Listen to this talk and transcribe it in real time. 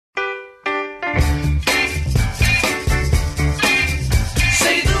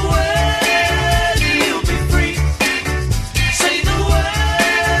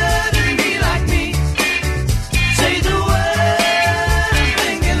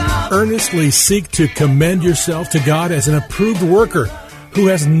earnestly seek to commend yourself to God as an approved worker who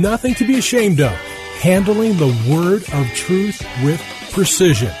has nothing to be ashamed of, handling the word of truth with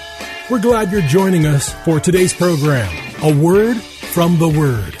precision. We're glad you're joining us for today's program, A Word from the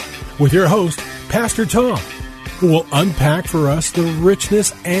Word, with your host, Pastor Tom, who will unpack for us the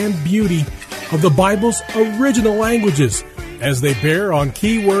richness and beauty of the Bible's original languages as they bear on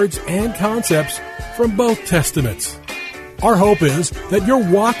key words and concepts from both Testaments. Our hope is that your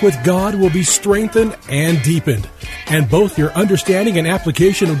walk with God will be strengthened and deepened, and both your understanding and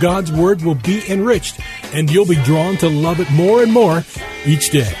application of God's Word will be enriched, and you'll be drawn to love it more and more each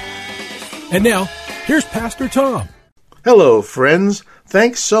day. And now, here's Pastor Tom. Hello, friends.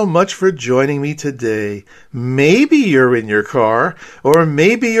 Thanks so much for joining me today. Maybe you're in your car, or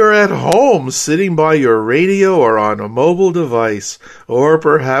maybe you're at home sitting by your radio or on a mobile device, or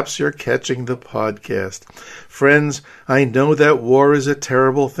perhaps you're catching the podcast. Friends, I know that war is a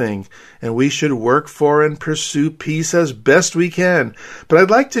terrible thing, and we should work for and pursue peace as best we can. But I'd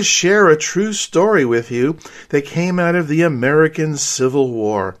like to share a true story with you that came out of the American Civil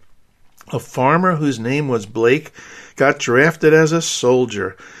War. A farmer whose name was Blake got drafted as a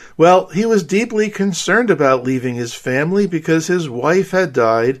soldier. Well, he was deeply concerned about leaving his family because his wife had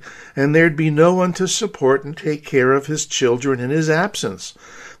died and there'd be no one to support and take care of his children in his absence.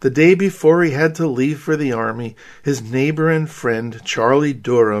 The day before he had to leave for the army, his neighbor and friend, Charlie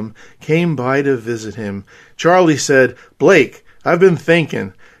Durham, came by to visit him. Charlie said, "Blake, I've been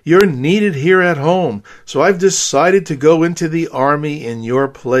thinking. You're needed here at home, so I've decided to go into the army in your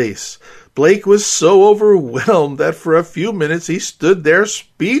place." Blake was so overwhelmed that for a few minutes he stood there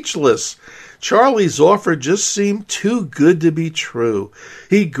speechless. Charlie's offer just seemed too good to be true.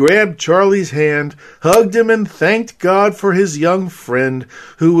 He grabbed Charlie's hand, hugged him, and thanked God for his young friend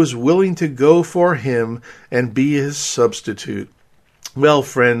who was willing to go for him and be his substitute. Well,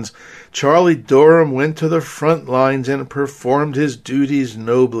 friends, Charlie Durham went to the front lines and performed his duties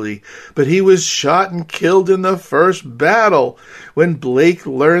nobly, but he was shot and killed in the first battle. When Blake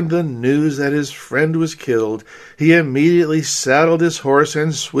learned the news that his friend was killed, he immediately saddled his horse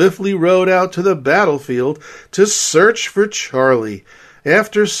and swiftly rode out to the battlefield to search for Charlie.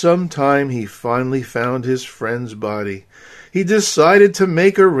 After some time, he finally found his friend's body. He decided to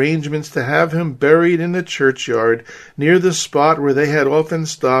make arrangements to have him buried in the churchyard near the spot where they had often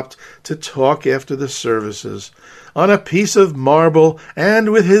stopped to talk after the services. On a piece of marble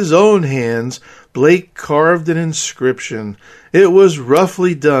and with his own hands, Blake carved an inscription. It was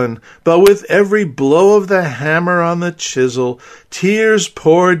roughly done, but with every blow of the hammer on the chisel, tears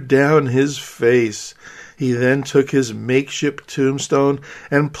poured down his face. He then took his makeshift tombstone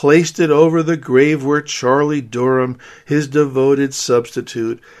and placed it over the grave where Charlie Durham, his devoted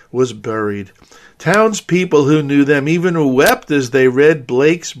substitute, was buried. Townspeople who knew them even wept as they read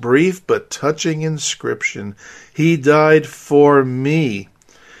Blake's brief but touching inscription. "He died for me."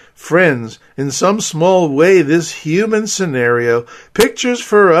 Friends, in some small way, this human scenario pictures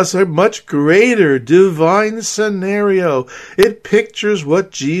for us a much greater divine scenario. It pictures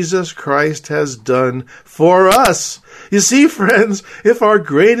what Jesus Christ has done for us. You see, friends, if our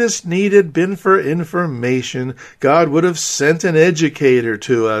greatest need had been for information, God would have sent an educator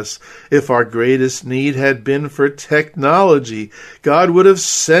to us. If our greatest need had been for technology, God would have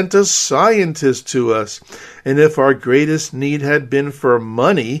sent a scientist to us. And if our greatest need had been for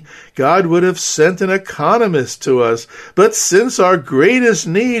money, God would have sent an economist to us. But since our greatest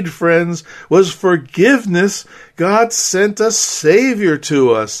need, friends, was forgiveness, God sent a Savior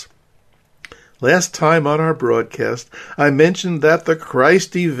to us. Last time on our broadcast, I mentioned that the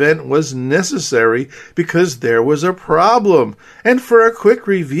Christ event was necessary because there was a problem. And for a quick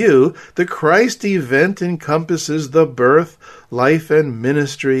review, the Christ event encompasses the birth, life, and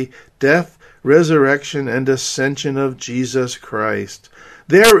ministry, death, resurrection, and ascension of Jesus Christ.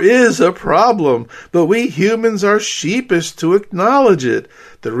 There is a problem, but we humans are sheepish to acknowledge it.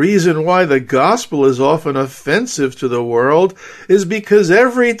 The reason why the gospel is often offensive to the world is because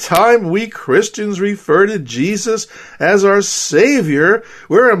every time we Christians refer to Jesus as our Savior,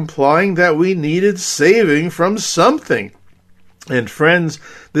 we're implying that we needed saving from something. And friends,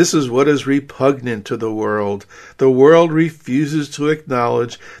 this is what is repugnant to the world. The world refuses to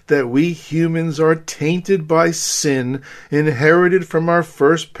acknowledge that we humans are tainted by sin inherited from our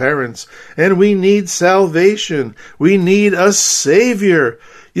first parents, and we need salvation. We need a Savior.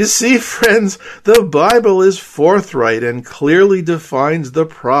 You see, friends, the Bible is forthright and clearly defines the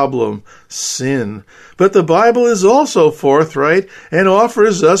problem, sin. But the Bible is also forthright and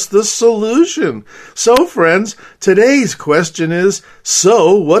offers us the solution. So, friends, today's question is,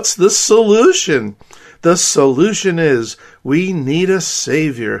 so what's the solution? The solution is we need a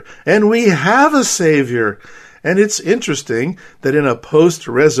Savior, and we have a Savior. And it's interesting that in a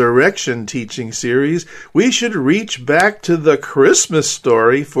post-resurrection teaching series, we should reach back to the Christmas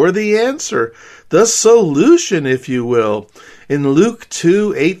story for the answer, the solution, if you will. In Luke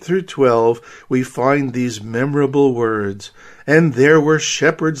 2, 8 through 12, we find these memorable words. And there were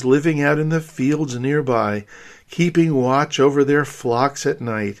shepherds living out in the fields nearby, keeping watch over their flocks at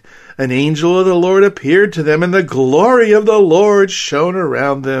night. An angel of the Lord appeared to them, and the glory of the Lord shone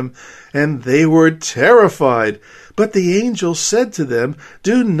around them, and they were terrified. But the angel said to them,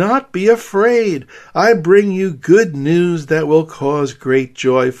 "Do not be afraid. I bring you good news that will cause great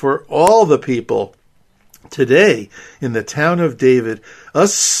joy for all the people. Today, in the town of David, a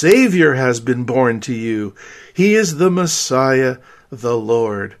Savior has been born to you. He is the Messiah, the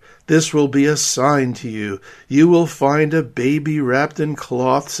Lord. This will be a sign to you. You will find a baby wrapped in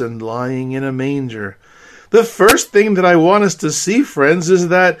cloths and lying in a manger." The first thing that I want us to see, friends, is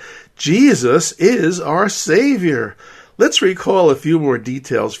that Jesus is our Savior. Let's recall a few more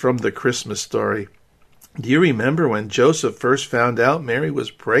details from the Christmas story. Do you remember when Joseph first found out Mary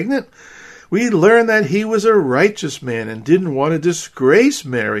was pregnant? We learn that he was a righteous man and didn't want to disgrace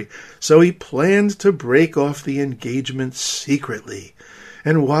Mary, so he planned to break off the engagement secretly.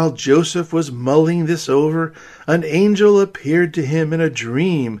 And while Joseph was mulling this over, an angel appeared to him in a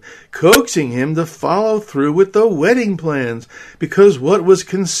dream, coaxing him to follow through with the wedding plans, because what was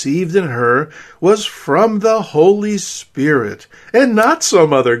conceived in her was from the Holy Spirit, and not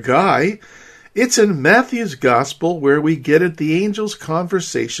some other guy. It's in Matthew's Gospel where we get at the angel's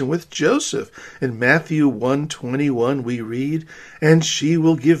conversation with Joseph. In Matthew 1:21 we read, "And she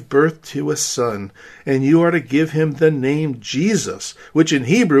will give birth to a son, and you are to give him the name Jesus," which in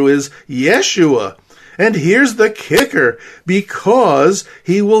Hebrew is Yeshua. And here's the kicker, because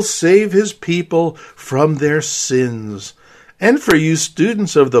he will save his people from their sins. And for you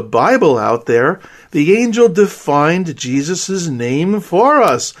students of the Bible out there, the angel defined Jesus' name for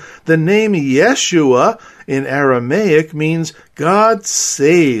us. The name Yeshua in Aramaic means God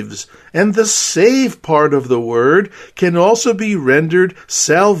saves, and the save part of the word can also be rendered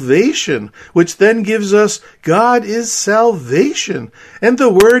salvation, which then gives us God is salvation. And the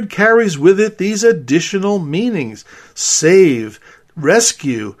word carries with it these additional meanings: save,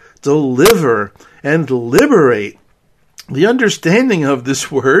 rescue, deliver, and liberate. The understanding of this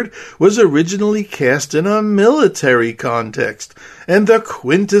word was originally cast in a military context, and the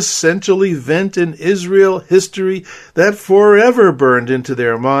quintessential event in Israel history that forever burned into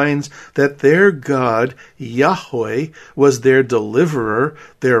their minds that their God, Yahweh, was their deliverer,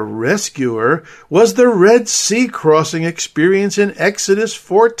 their rescuer, was the Red Sea crossing experience in Exodus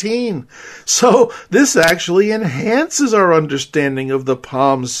 14. So this actually enhances our understanding of the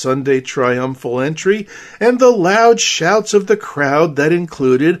Palm Sunday triumphal entry and the loud shouts of the crowd that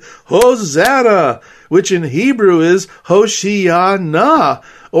included Hosanna, which in Hebrew is Hoshiana,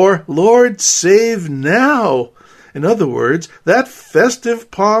 or Lord save now. In other words, that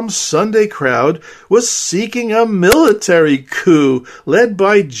festive Palm Sunday crowd was seeking a military coup led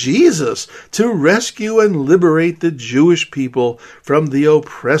by Jesus to rescue and liberate the Jewish people from the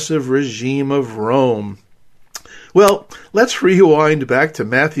oppressive regime of Rome. Well, let's rewind back to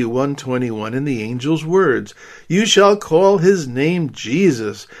Matthew 1:21 and the angel's words. "You shall call his name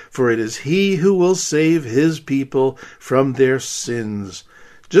Jesus, for it is he who will save his people from their sins."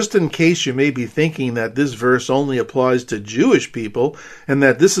 Just in case you may be thinking that this verse only applies to Jewish people and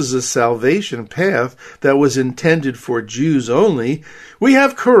that this is a salvation path that was intended for Jews only, we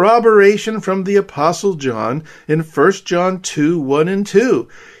have corroboration from the Apostle John in 1 John 2:1 and 2.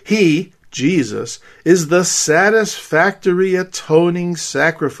 He, Jesus, is the satisfactory atoning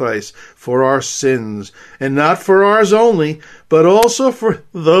sacrifice for our sins, and not for ours only, but also for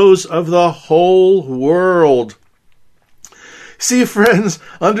those of the whole world. See, friends,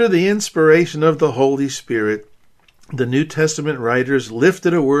 under the inspiration of the Holy Spirit, the New Testament writers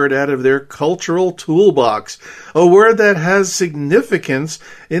lifted a word out of their cultural toolbox, a word that has significance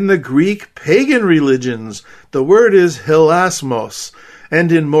in the Greek pagan religions. The word is hilasmos,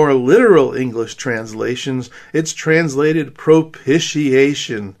 and in more literal English translations, it's translated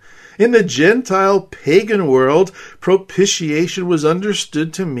propitiation. In the Gentile pagan world, propitiation was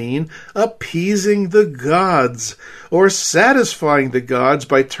understood to mean appeasing the gods, or satisfying the gods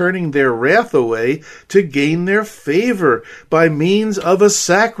by turning their wrath away to gain their favor by means of a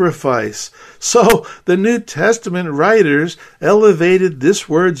sacrifice. So the New Testament writers elevated this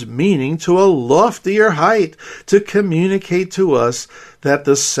word's meaning to a loftier height to communicate to us that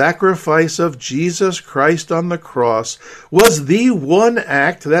the sacrifice of Jesus Christ on the cross was the one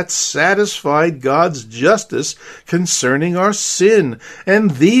act that satisfied God's justice concerning our sin,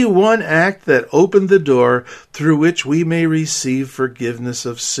 and the one act that opened the door through which we may receive forgiveness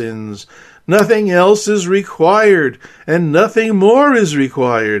of sins. Nothing else is required, and nothing more is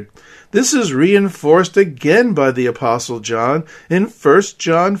required. This is reinforced again by the Apostle John in 1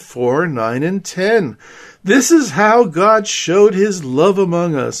 John 4, 9 and 10. This is how God showed his love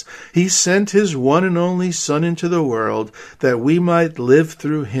among us. He sent his one and only Son into the world that we might live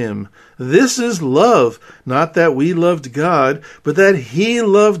through him. This is love, not that we loved God, but that he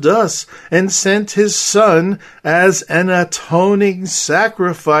loved us and sent his Son as an atoning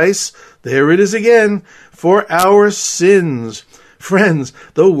sacrifice, there it is again, for our sins. Friends,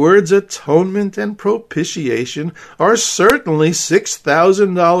 the words atonement and propitiation are certainly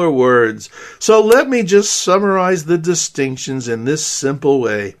 $6,000 words. So let me just summarize the distinctions in this simple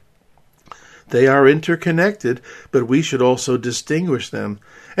way. They are interconnected, but we should also distinguish them.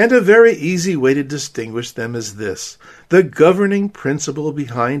 And a very easy way to distinguish them is this. The governing principle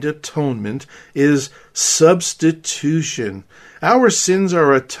behind atonement is substitution. Our sins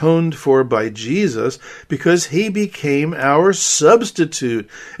are atoned for by Jesus because he became our substitute.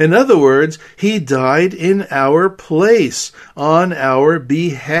 In other words, he died in our place, on our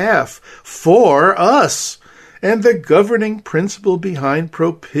behalf, for us. And the governing principle behind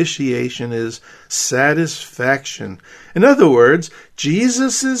propitiation is satisfaction. In other words,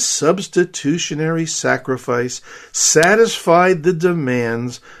 Jesus' substitutionary sacrifice satisfied the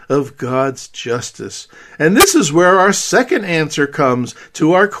demands of God's justice. And this is where our second answer comes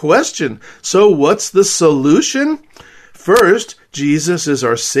to our question. So what's the solution? First, Jesus is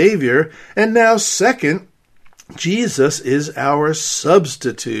our Savior. And now second, Jesus is our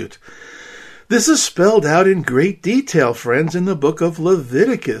substitute. This is spelled out in great detail, friends, in the book of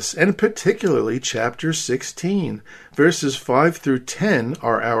Leviticus, and particularly chapter 16. Verses 5 through 10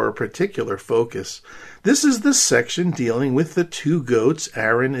 are our particular focus. This is the section dealing with the 2 goats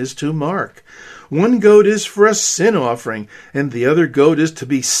Aaron is to mark. One goat is for a sin offering, and the other goat is to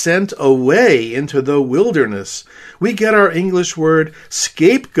be sent away into the wilderness. We get our English word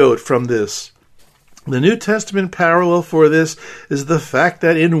scapegoat from this. The New Testament parallel for this is the fact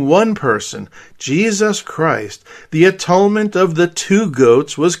that in one person, Jesus Christ, the atonement of the 2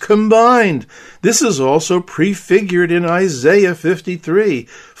 goats was combined. This is also prefigured in Isaiah 53,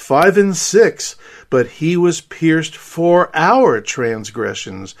 5 and 6. But he was pierced for our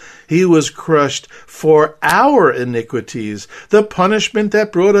transgressions. He was crushed for our iniquities. The punishment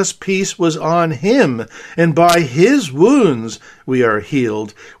that brought us peace was on him, and by his wounds we are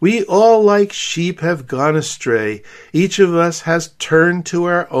healed. We all like sheep have gone astray. Each of us has turned to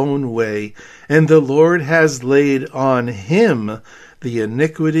our own way, and the Lord has laid on him the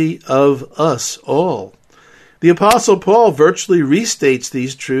iniquity of us all. The Apostle Paul virtually restates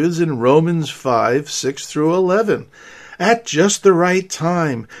these truths in Romans 5, 6 through 11. At just the right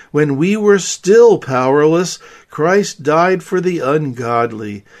time, when we were still powerless, Christ died for the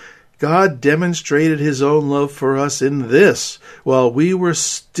ungodly. God demonstrated his own love for us in this: while we were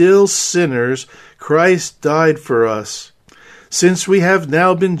still sinners, Christ died for us. Since we have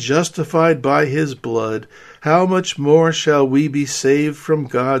now been justified by his blood, how much more shall we be saved from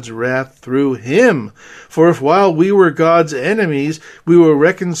God's wrath through him? For if while we were God's enemies, we were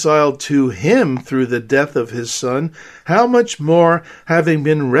reconciled to him through the death of his Son, how much more, having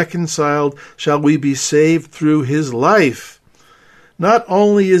been reconciled, shall we be saved through his life? Not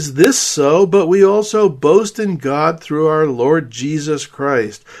only is this so, but we also boast in God through our Lord Jesus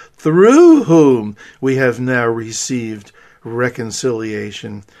Christ, through whom we have now received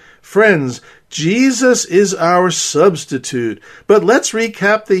reconciliation. Friends, Jesus is our substitute. But let's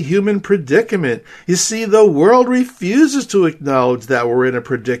recap the human predicament. You see, the world refuses to acknowledge that we're in a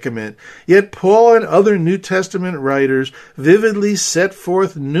predicament. Yet Paul and other New Testament writers vividly set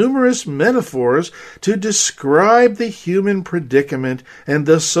forth numerous metaphors to describe the human predicament and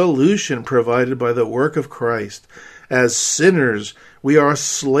the solution provided by the work of Christ. As sinners, we are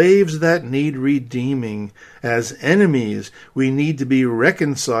slaves that need redeeming. As enemies, we need to be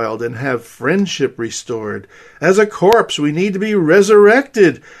reconciled and have friendship restored. As a corpse, we need to be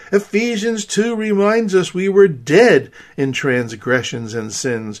resurrected. Ephesians 2 reminds us we were dead in transgressions and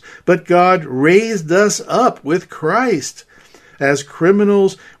sins, but God raised us up with Christ. As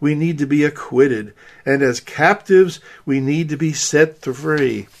criminals, we need to be acquitted, and as captives, we need to be set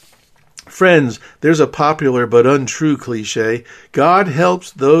free. Friends, there's a popular but untrue cliche: God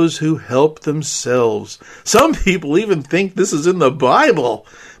helps those who help themselves. Some people even think this is in the Bible.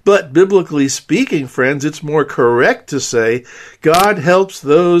 But biblically speaking, friends, it's more correct to say God helps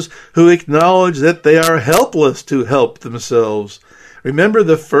those who acknowledge that they are helpless to help themselves. Remember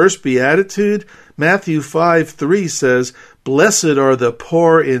the first beatitude? Matthew 5:3 says, "Blessed are the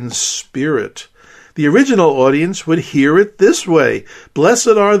poor in spirit." The original audience would hear it this way: "Blessed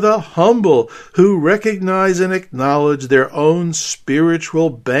are the humble who recognize and acknowledge their own spiritual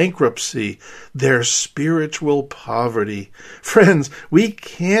bankruptcy, their spiritual poverty." Friends, we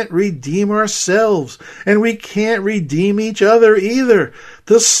can't redeem ourselves, and we can't redeem each other either.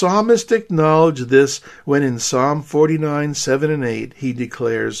 The psalmist acknowledged this when in Psalm 49:7-8 he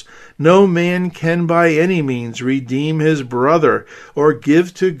declares, "No man can by any means redeem his brother or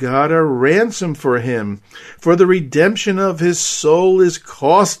give to God a ransom for him. For the redemption of his soul is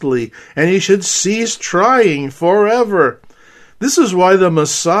costly, and he should cease trying forever." This is why the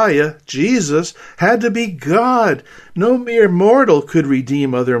Messiah, Jesus, had to be God. No mere mortal could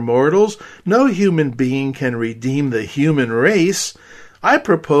redeem other mortals. No human being can redeem the human race. I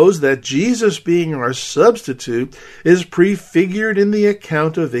propose that Jesus being our substitute is prefigured in the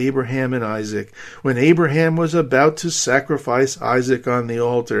account of Abraham and Isaac, when Abraham was about to sacrifice Isaac on the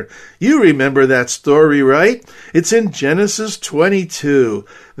altar. You remember that story, right? It's in Genesis 22.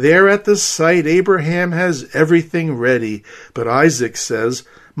 There at the site, Abraham has everything ready, but Isaac says,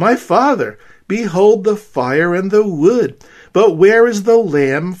 "My father, behold the fire and the wood, but where is the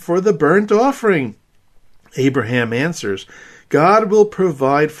lamb for the burnt offering?" Abraham answers, "God will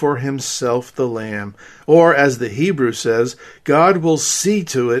provide for himself the lamb," or as the Hebrew says, God will see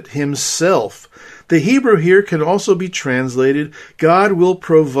to it himself. The Hebrew here can also be translated, God will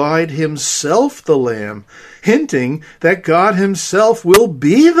provide himself the lamb, hinting that God himself will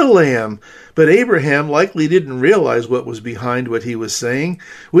be the lamb. But Abraham likely didn't realize what was behind what he was saying.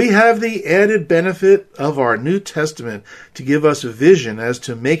 We have the added benefit of our New Testament to give us vision as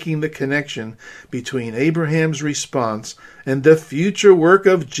to making the connection between Abraham's response and the future work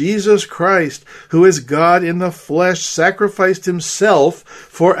of Jesus Christ, who as God in the flesh sacrificed himself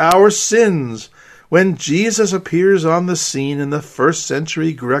for our sins. When Jesus appears on the scene in the first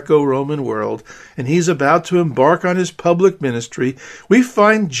century Greco-Roman world, and he's about to embark on his public ministry, we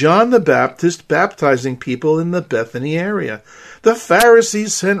find John the Baptist baptizing people in the Bethany area. The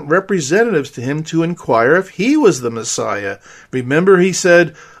Pharisees sent representatives to him to inquire if he was the Messiah. Remember, he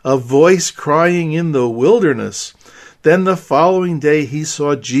said, "A voice crying in the wilderness." Then the following day he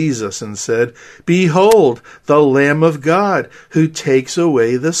saw Jesus and said, "Behold, the Lamb of God, who takes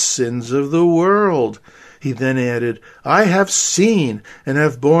away the sins of the world." He then added, "I have seen and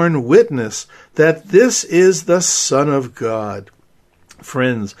have borne witness that this is the Son of God."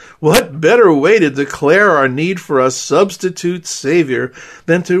 Friends, what better way to declare our need for a substitute Savior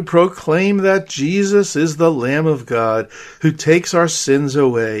than to proclaim that Jesus is the Lamb of God who takes our sins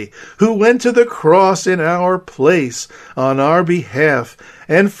away, who went to the cross in our place, on our behalf,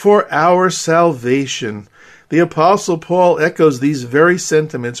 and for our salvation. The Apostle Paul echoes these very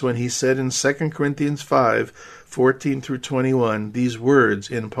sentiments when he said in 2 Corinthians 5:14-21, these words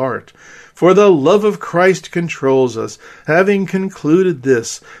in part, "For the love of Christ controls us, having concluded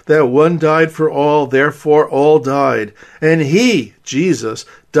this, that one died for all, therefore all died. And he, Jesus,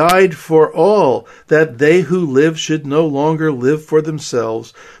 died for all, that they who live should no longer live for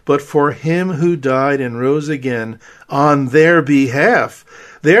themselves, but for him who died and rose again on their behalf.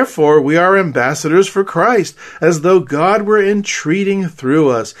 Therefore, we are ambassadors for Christ, as though God were entreating through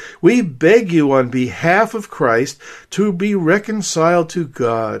us. We beg you on behalf of Christ to be reconciled to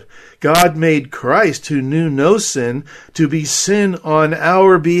God. God made Christ, who knew no sin, to be sin on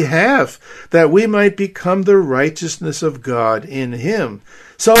our behalf, that we might become the righteousness of God in him."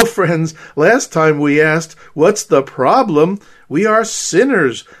 So, friends, last time we asked, what's the problem? We are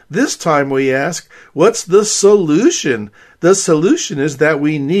sinners. This time we ask, what's the solution? The solution is that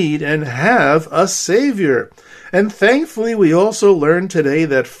we need and have a Savior. And thankfully, we also learned today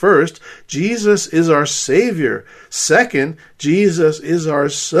that first, Jesus is our Savior. Second, Jesus is our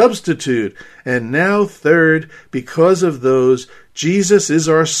substitute. And now third, because of those, Jesus is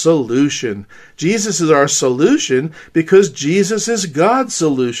our solution. Jesus is our solution because Jesus is God's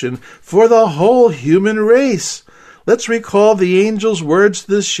solution for the whole human race. Let's recall the angel's words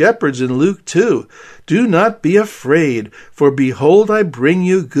to the shepherds in Luke 2. "Do not be afraid, for behold, I bring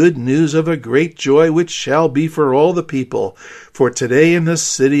you good news of a great joy, which shall be for all the people. For today in the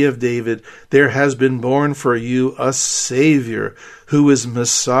city of David there has been born for you a Savior, who is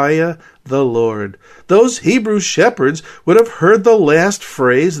Messiah the Lord." Those Hebrew shepherds would have heard the last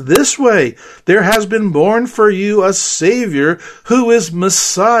phrase this way: "There has been born for you a Savior, who is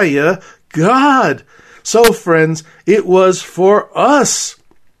Messiah, God." So, friends, it was for us.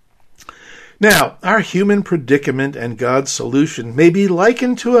 Now, our human predicament and God's solution may be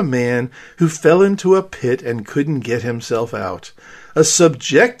likened to a man who fell into a pit and couldn't get himself out. A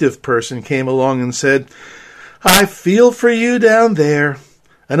subjective person came along and said, "I feel for you down there."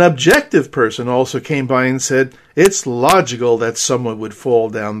 An objective person also came by and said, "It's logical that someone would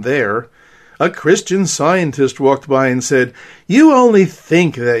fall down there." A Christian Scientist walked by and said, "You only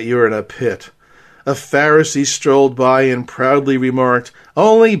think that you're in a pit." A Pharisee strolled by and proudly remarked,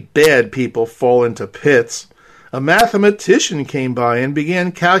 "Only bad people fall into pits." A mathematician came by and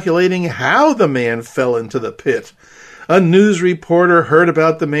began calculating how the man fell into the pit. A news reporter heard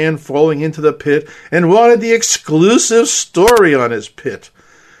about the man falling into the pit and wanted the exclusive story on his pit.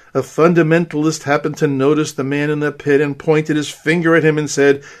 A fundamentalist happened to notice the man in the pit and pointed his finger at him and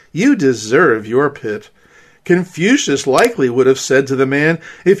said, "You deserve your pit." Confucius likely would have said to the man,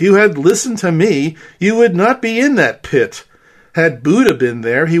 "If you had listened to me, you would not be in that pit." Had Buddha been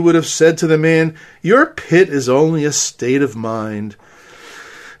there, he would have said to the man, "Your pit is only a state of mind."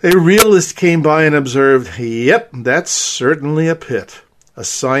 A realist came by and observed, "Yep, that's certainly a pit." A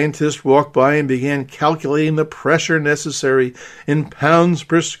scientist walked by and began calculating the pressure necessary in pounds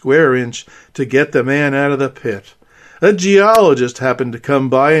per square inch to get the man out of the pit. A geologist happened to come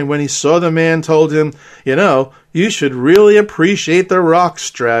by, and when he saw the man, told him, "You should really appreciate the rock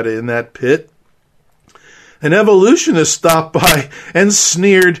strata in that pit." An evolutionist stopped by and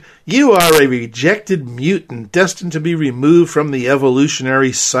sneered, "You are a rejected mutant destined to be removed from the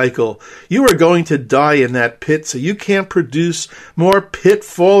evolutionary cycle. You are going to die in that pit, so you can't produce more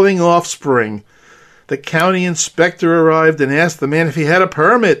pit-falling offspring." The county inspector arrived and asked the man if he had a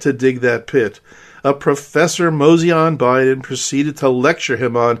permit to dig that pit. A professor moseyed on by and proceeded to lecture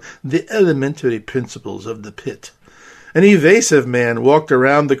him on the elementary principles of the pit. An evasive man walked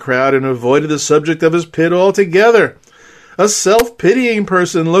around the crowd and avoided the subject of his pit altogether. A self-pitying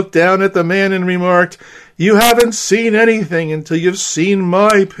person looked down at the man and remarked, "You haven't seen anything until you've seen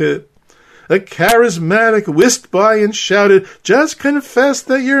my pit." A charismatic whisked by and shouted, "Just confess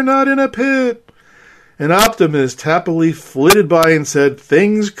that you're not in a pit." An optimist happily flitted by and said,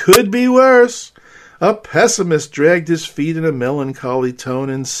 "Things could be worse." A pessimist dragged his feet in a melancholy tone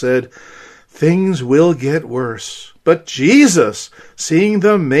and said, "Things will get worse." But Jesus, seeing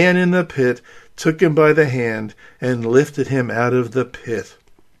the man in the pit, took him by the hand and lifted him out of the pit.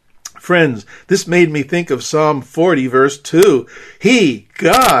 Friends, this made me think of Psalm 40, verse 2. He,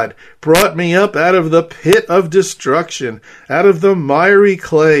 God, brought me up out of the pit of destruction, out of the miry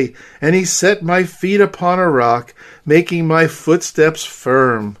clay, and he set my feet upon a rock, making my footsteps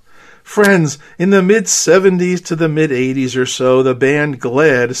firm. Friends, in the mid-70s to the mid-80s or so, the band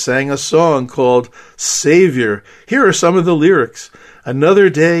Glad sang a song called Savior. Here are some of the lyrics. Another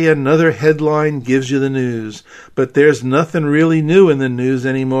day, another headline gives you the news. But there's nothing really new in the news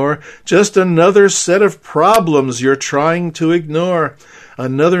anymore. Just another set of problems you're trying to ignore.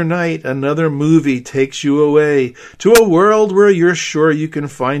 Another night, another movie takes you away to a world where you're sure you can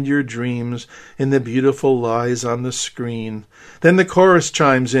find your dreams in the beautiful lies on the screen. Then the chorus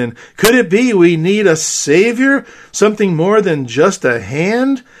chimes in. Could it be we need a savior? Something more than just a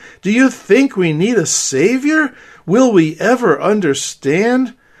hand? Do you think we need a savior? Will we ever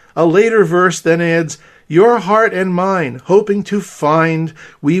understand? A later verse then adds, your heart and mine, hoping to find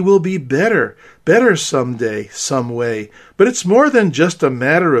we will be better someday, some way. But it's more than just a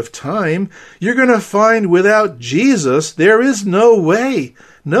matter of time. You're going to find without Jesus, there is no way.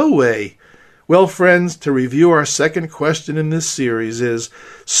 No way. Well, friends, to review our second question in this series is,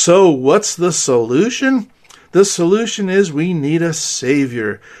 so what's the solution? The solution is we need a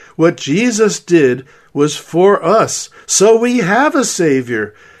Savior. What Jesus did was for us, so we have a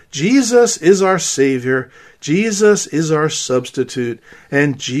Savior. Jesus is our Savior, Jesus is our substitute,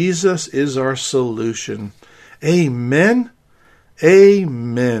 and Jesus is our solution. Amen?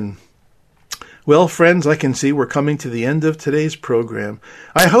 Amen. Well, friends, I can see we're coming to the end of today's program.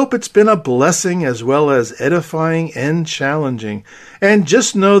 I hope it's been a blessing as well as edifying and challenging. And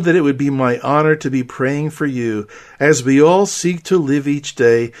just know that it would be my honor to be praying for you as we all seek to live each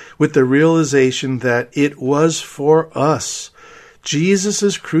day with the realization that it was for us.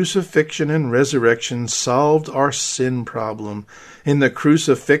 Jesus' crucifixion and resurrection solved our sin problem. In the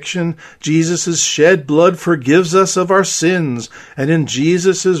crucifixion, Jesus' shed blood forgives us of our sins, and in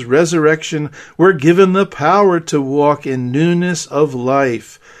Jesus' resurrection, we're given the power to walk in newness of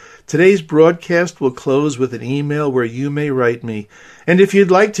life. Today's broadcast will close with an email where you may write me. And if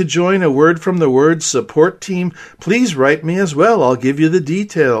you'd like to join a Word from the Word support team, please write me as well. I'll give you the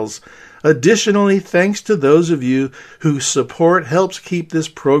details. Additionally, thanks to those of you whose support helps keep this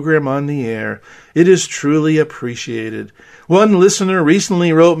program on the air. It is truly appreciated. One listener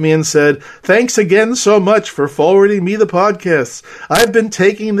recently wrote me and said, "Thanks again so much for forwarding me the podcasts. I've been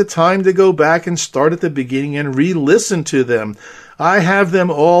taking the time to go back and start at the beginning and re-listen to them. I have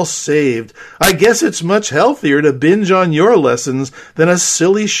them all saved. I guess it's much healthier to binge on your lessons than a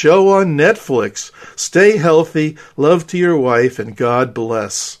silly show on Netflix. Stay healthy, love to your wife, and God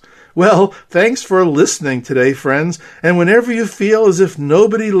bless." Well, thanks for listening today, friends. And whenever you feel as if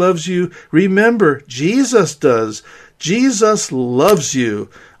nobody loves you, remember, Jesus does. Jesus loves you.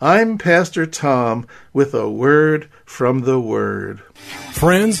 I'm Pastor Tom with a word from the Word.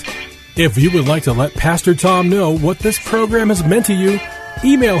 Friends, if you would like to let Pastor Tom know what this program has meant to you,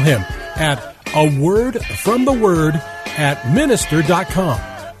 email him at awordfromtheword@minister.com.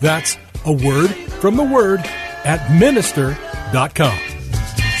 That's awordfromtheword@minister.com.